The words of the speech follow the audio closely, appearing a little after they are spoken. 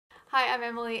Hi, I'm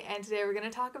Emily, and today we're going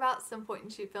to talk about some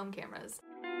point-and-shoot film cameras.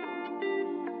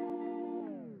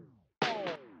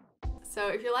 So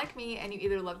if you're like me and you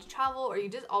either love to travel or you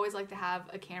just always like to have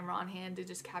a camera on hand to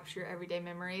just capture everyday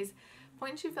memories,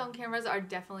 point-and-shoot film cameras are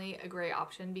definitely a great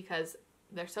option because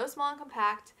they're so small and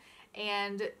compact,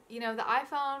 and you know, the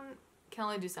iPhone can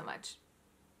only do so much.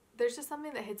 There's just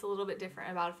something that hits a little bit different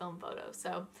about a film photo.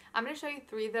 So I'm going to show you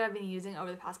 3 that I've been using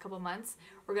over the past couple months.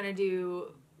 We're going to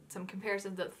do some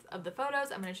comparisons of the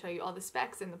photos. I'm going to show you all the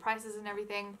specs and the prices and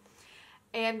everything.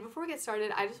 And before we get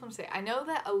started, I just want to say, I know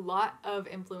that a lot of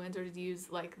influencers use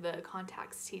like the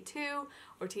Contax T2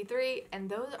 or T3, and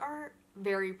those are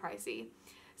very pricey.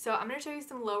 So I'm going to show you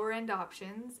some lower end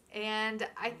options, and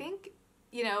I think,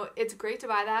 you know, it's great to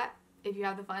buy that if you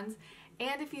have the funds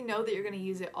and if you know that you're going to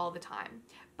use it all the time.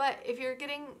 But if you're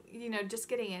getting, you know, just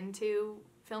getting into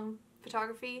film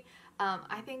photography,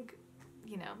 I think,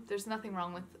 you know, there's nothing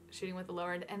wrong with shooting with the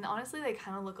lower end, and honestly they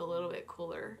kind of look a little bit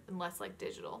cooler and less like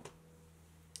digital.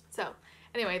 So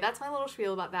anyway, that's my little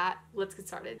spiel about that. Let's get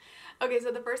started. Okay,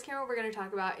 so the first camera we're going to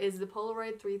talk about is the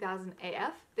Polaroid 3000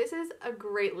 AF. This is a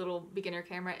great little beginner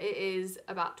camera. It is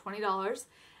about $20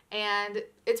 and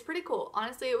it's pretty cool.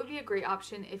 Honestly, it would be a great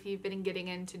option if you've been getting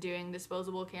into doing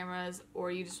disposable cameras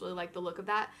or you just really like the look of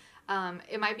that.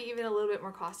 It might be even a little bit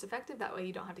more cost effective. That way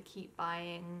you don't have to keep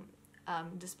buying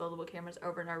disposable cameras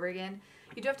over and over again.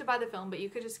 You do have to buy the film, but you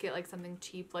could just get like something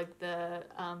cheap like the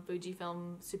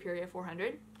Fujifilm Superia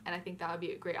 400, and I think that would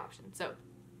be a great option. So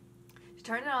to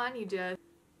turn it on, you just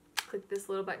click this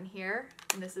little button here,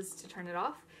 and this is to turn it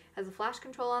off. It has a flash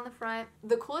control on the front.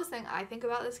 The coolest thing I think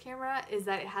about this camera is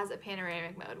that it has a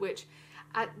panoramic mode, which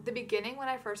at the beginning when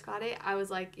I first got it, I was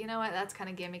like, you know what, that's kind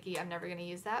of gimmicky, I'm never going to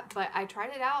use that, but I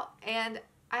tried it out and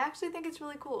I actually think it's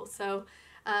really cool. So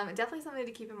definitely something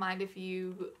to keep in mind if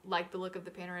you like the look of the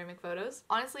panoramic photos.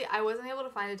 Honestly, I wasn't able to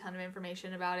find a ton of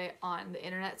information about it on the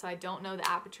internet, so I don't know the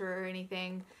aperture or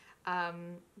anything,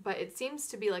 but it seems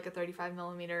to be like a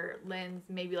 35mm lens,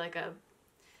 maybe like a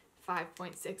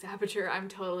 5.6 aperture. I'm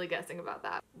totally guessing about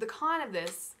that. The con of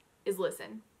this is,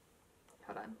 listen.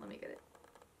 Hold on, let me get it.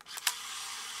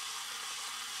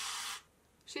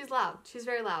 She's loud. She's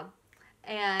very loud.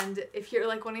 And if you're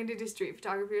like wanting to do street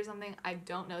photography or something, I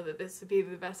don't know that this would be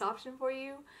the best option for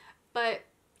you, but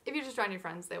if you're just drawing your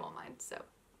friends, they won't mind. So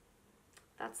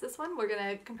that's this one. We're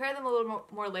gonna compare them a little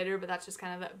more later, but that's just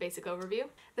kind of the basic overview.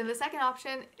 Then the second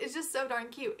option is just so darn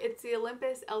cute. It's the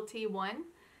Olympus LT-1.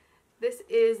 This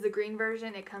is the green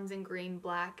version. It comes in green,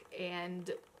 black,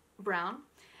 and brown,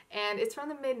 and it's from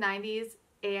the mid-90s,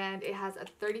 and it has a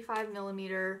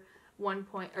 35mm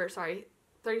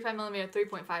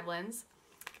 3.5 lens,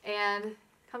 and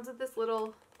comes with this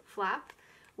little flap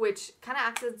which kind of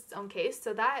acts as its own case.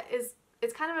 So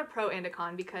it's kind of a pro and a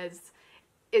con because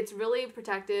it's really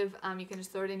protective. You can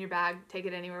just throw it in your bag, take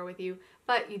it anywhere with you,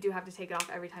 but you do have to take it off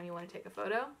every time you want to take a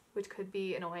photo, which could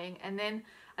be annoying. And then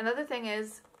another thing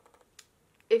is,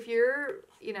 if your,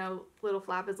 you know, little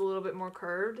flap is a little bit more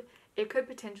curved, it could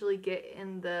potentially get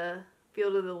in the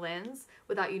field of the lens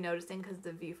without you noticing because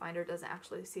the viewfinder doesn't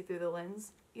actually see through the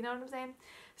lens. You know what I'm saying?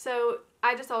 So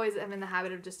I just always am in the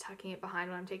habit of just tucking it behind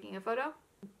when I'm taking a photo.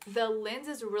 The lens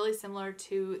is really similar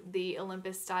to the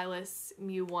Olympus Stylus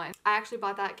Mu1. I actually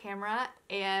bought that camera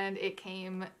and it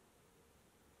came,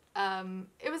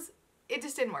 it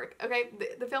just didn't work, okay?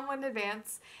 The film wouldn't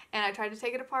advance, and I tried to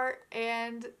take it apart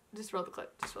and just roll the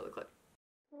clip,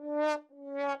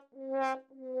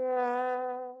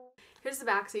 Here's the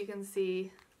back so you can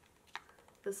see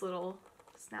this little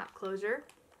snap closure.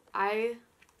 I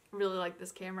really like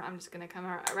this camera. I'm just gonna come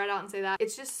right out and say that.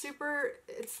 It's just super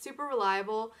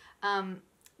reliable.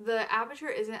 The aperture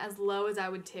isn't as low as I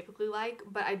would typically like,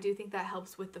 but I do think that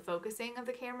helps with the focusing of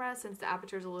the camera since the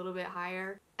aperture is a little bit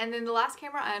higher. And then the last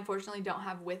camera I unfortunately don't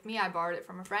have with me. I borrowed it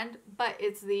from a friend, but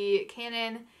it's the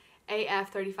Canon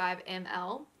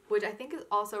AF35ML, which I think is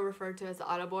also referred to as the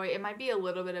Autoboy. It might be a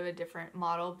little bit of a different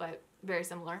model, but very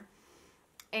similar.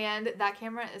 And that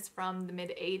camera is from the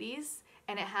mid-80s,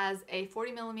 and it has a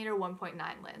 40mm 1.9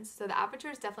 lens. So the aperture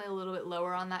is definitely a little bit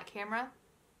lower on that camera,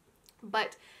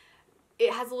 but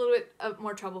it has a little bit of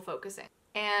more trouble focusing.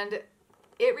 And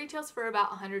it retails for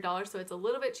about $100, so it's a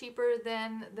little bit cheaper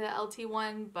than the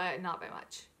LT1, but not by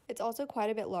much. It's also quite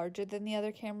a bit larger than the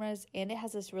other cameras, and it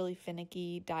has this really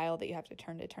finicky dial that you have to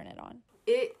turn it on.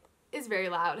 It is very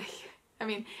loud. I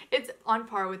mean, it's on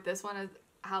par with this one as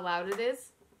how loud it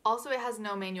is. Also, it has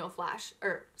no manual flash,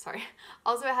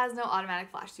 also it has no automatic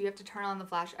flash, so you have to turn on the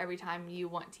flash every time you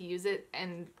want to use it,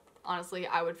 and honestly,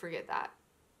 I would forget that.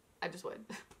 I just would.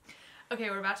 Okay,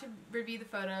 we're about to review the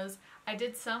photos. I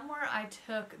did some where I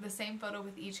took the same photo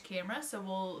with each camera, so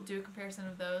we'll do a comparison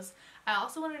of those. I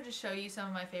also wanted to show you some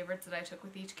of my favorites that I took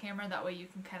with each camera, that way you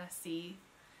can kind of see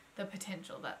the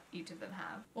potential that each of them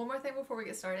have. One more thing before we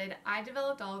get started, I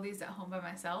developed all of these at home by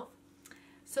myself,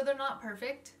 so they're not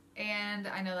perfect, and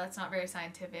I know that's not very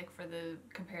scientific for the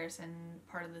comparison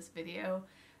part of this video,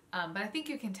 but I think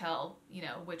you can tell, you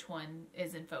know, which one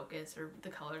is in focus or the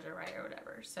colors are right or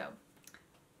whatever, so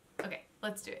okay,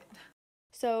 let's do it.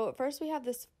 So first we have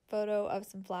this photo of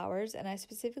some flowers, and I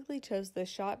specifically chose this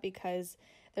shot because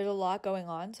there's a lot going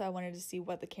on, so I wanted to see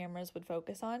what the cameras would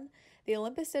focus on. The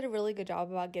Olympus did a really good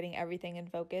job about getting everything in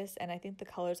focus, and I think the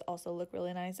colors also look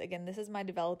really nice. Again, this is my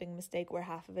developing mistake where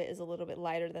half of it is a little bit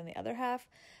lighter than the other half,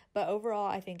 but overall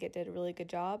I think it did a really good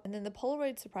job. And then the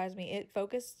Polaroid surprised me. It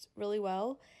focused really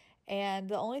well, and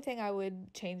the only thing I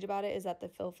would change about it is that the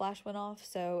fill flash went off,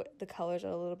 so the colors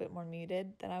are a little bit more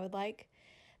muted than I would like.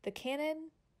 The Canon,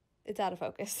 it's out of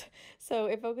focus, so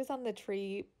it focused on the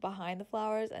tree behind the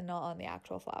flowers and not on the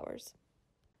actual flowers.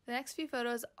 The next few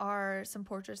photos are some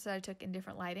portraits that I took in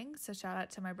different lighting, so shout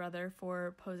out to my brother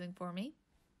for posing for me.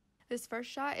 This first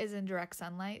shot is in direct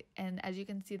sunlight, and as you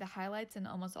can see, the highlights in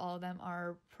almost all of them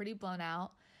are pretty blown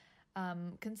out.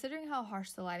 Considering how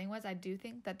harsh the lighting was, I do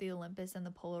think that the Olympus and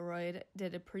the Polaroid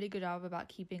did a pretty good job about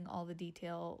keeping all the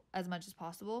detail as much as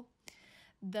possible.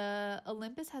 The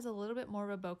Olympus has a little bit more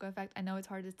of a bokeh effect. I know it's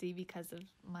hard to see because of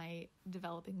my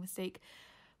developing mistake,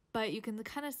 but you can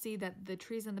kind of see that the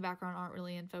trees in the background aren't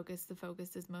really in focus. The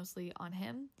focus is mostly on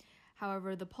him.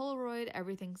 However, the Polaroid,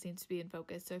 everything seems to be in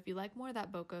focus. So if you like more of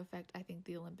that bokeh effect, I think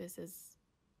the Olympus is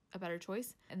a better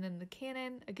choice. And then the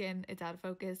Canon, again, it's out of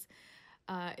focus.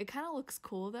 It kind of looks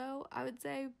cool though, I would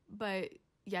say, but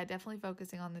yeah, definitely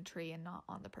focusing on the tree and not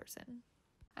on the person.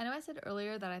 I know I said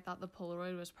earlier that I thought the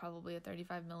Polaroid was probably a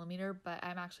 35mm, but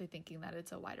I'm actually thinking that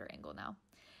it's a wider angle now.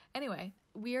 Anyway,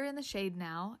 we are in the shade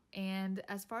now, and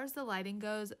as far as the lighting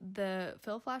goes, the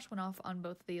fill flash went off on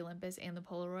both the Olympus and the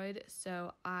Polaroid,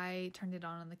 so I turned it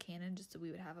on the Canon just so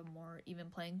we would have a more even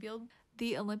playing field.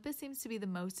 The Olympus seems to be the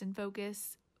most in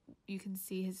focus. You can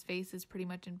see his face is pretty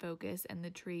much in focus, and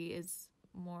the tree is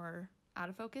more out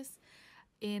of focus.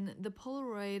 In the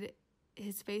Polaroid,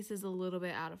 his face is a little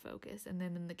bit out of focus, and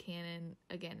then in the Canon,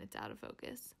 again, it's out of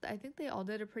focus. I think they all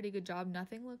did a pretty good job.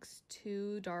 Nothing looks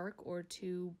too dark or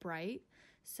too bright,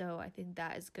 so I think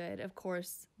that is good. Of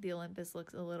course, the Olympus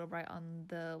looks a little bright on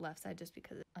the left side just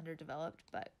because it's underdeveloped,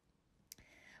 but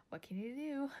what can you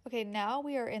do? Okay, now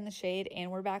we are in the shade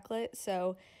and we're backlit,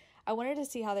 so I wanted to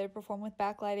see how they would perform with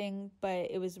backlighting, but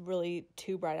it was really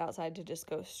too bright outside to just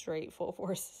go straight full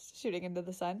force shooting into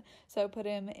the sun. So I put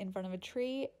him in front of a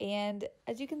tree, and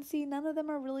as you can see, none of them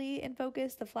are really in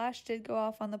focus. The flash did go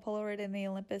off on the Polaroid and the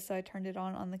Olympus, so I turned it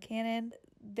on the Canon.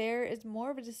 There is more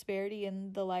of a disparity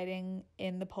in the lighting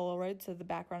in the Polaroid, so the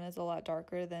background is a lot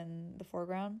darker than the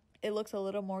foreground. It looks a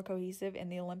little more cohesive in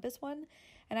the Olympus one,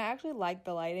 and I actually like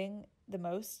the lighting the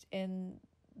most in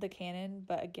the Canon,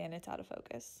 but again, it's out of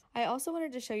focus. I also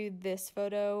wanted to show you this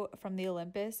photo from the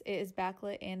Olympus. It is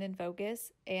backlit and in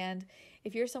focus, and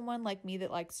if you're someone like me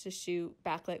that likes to shoot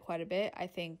backlit quite a bit, I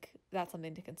think that's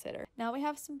something to consider. Now we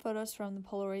have some photos from the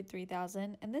Polaroid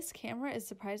 3000, and this camera is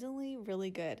surprisingly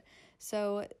really good.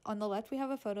 So on the left we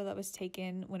have a photo that was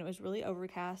taken when it was really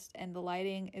overcast, and the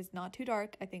lighting is not too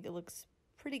dark. I think it looks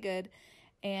pretty good,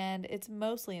 and it's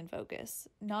mostly in focus.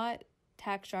 Not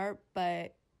tack sharp,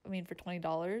 but I mean, for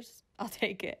 $20, I'll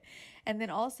take it. And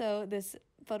then also this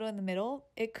photo in the middle,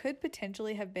 it could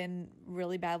potentially have been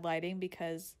really bad lighting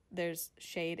because there's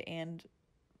shade and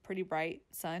pretty bright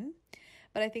sun.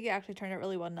 But I think it actually turned out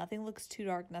really well. Nothing looks too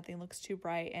dark, nothing looks too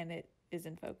bright, and it is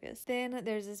in focus. Then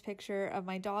there's this picture of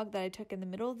my dog that I took in the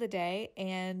middle of the day,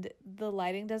 and the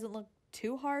lighting doesn't look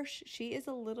too harsh. She is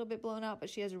a little bit blown out, but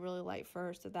she has a really light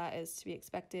fur, so that is to be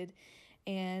expected.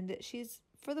 And she's,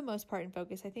 for the most part, in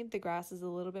focus. I think the grass is a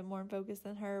little bit more in focus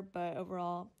than her, but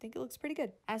overall, I think it looks pretty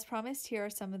good. As promised, here are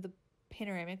some of the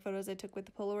panoramic photos I took with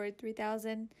the Polaroid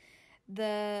 3000.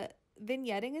 The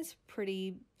vignetting is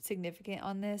pretty significant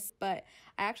on this, but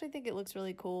I actually think it looks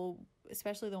really cool,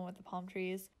 especially the one with the palm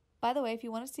trees. By the way, if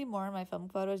you want to see more of my film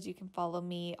photos, you can follow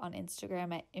me on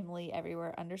Instagram at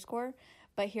EmilyEverywhere_.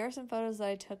 But here are some photos that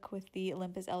I took with the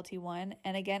Olympus LT-1.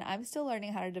 And again, I'm still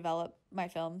learning how to develop my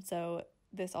film, so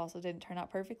this also didn't turn out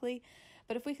perfectly.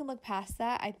 But if we can look past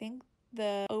that, I think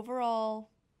the overall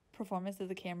performance of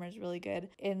the camera is really good.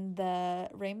 In the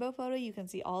rainbow photo, you can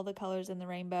see all the colors in the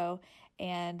rainbow,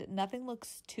 and nothing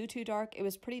looks too dark. It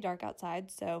was pretty dark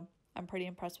outside, so I'm pretty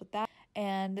impressed with that.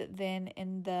 And then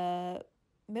in the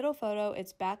middle photo,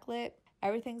 it's backlit.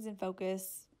 Everything's in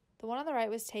focus. The one on the right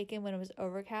was taken when it was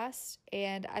overcast,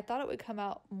 and I thought it would come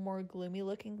out more gloomy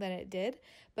looking than it did,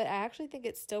 but I actually think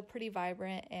it's still pretty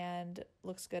vibrant and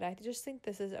looks good. I just think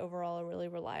this is overall a really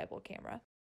reliable camera.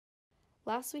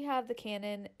 Last, we have the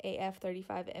Canon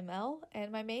AF35ML,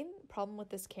 and my main problem with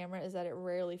this camera is that it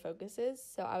rarely focuses,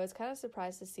 so I was kind of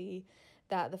surprised to see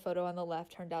that the photo on the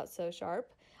left turned out so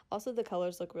sharp. Also, the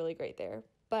colors look really great there,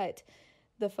 but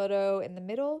the photo in the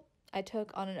middle I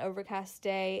took on an overcast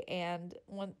day, and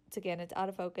once again, it's out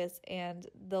of focus, and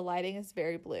the lighting is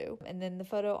very blue. And then the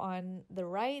photo on the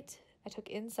right, I took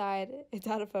inside, it's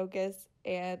out of focus,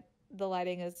 and the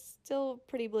lighting is still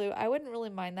pretty blue. I wouldn't really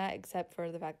mind that except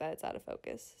for the fact that it's out of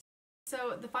focus.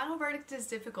 So the final verdict is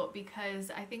difficult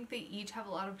because I think they each have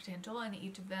a lot of potential and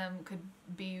each of them could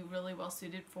be really well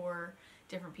suited for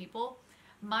different people.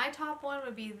 My top one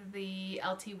would be the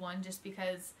LT-1 just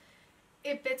because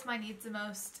it fits my needs the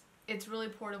most. It's really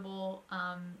portable.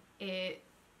 It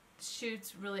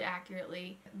shoots really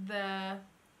accurately. The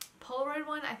Polaroid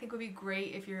one I think would be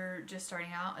great if you're just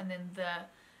starting out, and then the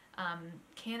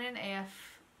Canon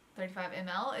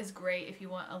AF35ML is great if you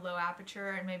want a low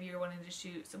aperture and maybe you're wanting to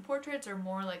shoot some portraits or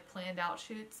more like planned out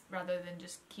shoots rather than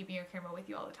just keeping your camera with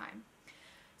you all the time.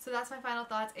 So that's my final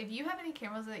thoughts. If you have any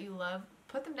cameras that you love,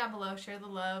 put them down below, share the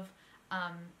love.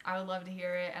 I would love to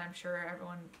hear it, and I'm sure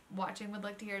everyone watching would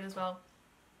like to hear it as well.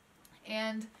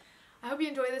 And I hope you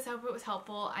enjoyed this. I hope it was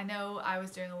helpful. I know I was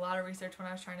doing a lot of research when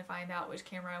I was trying to find out which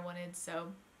camera I wanted, so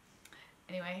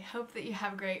anyway, hope that you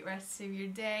have a great rest of your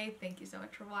day. Thank you so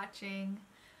much for watching.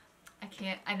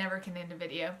 I never can end a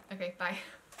video. Okay, bye.